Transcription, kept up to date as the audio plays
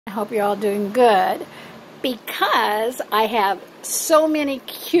I hope you're all doing good. Because I have so many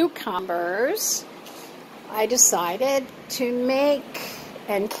cucumbers, I decided to make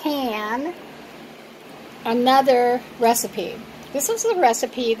and can another recipe. This is the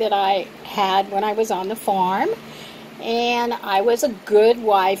recipe that I had when I was on the farm, and I was a good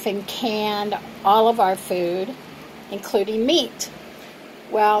wife and canned all of our food, including meat.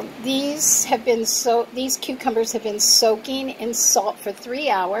 Well, these cucumbers have been soaking in salt for 3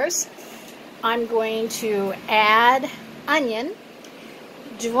 hours. I'm going to add onion,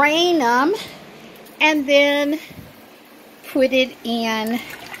 drain them, and then put it in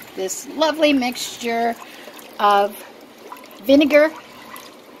this lovely mixture of vinegar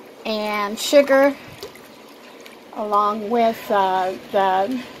and sugar, along with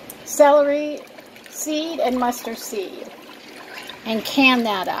the celery seed and mustard seed, and can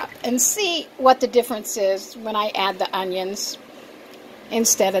that up and see what the difference is when I add the onions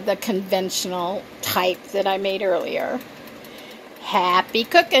instead of the conventional type that I made earlier. Happy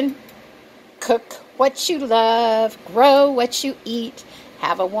cooking! Cook what you love, grow what you eat.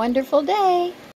 Have a wonderful day.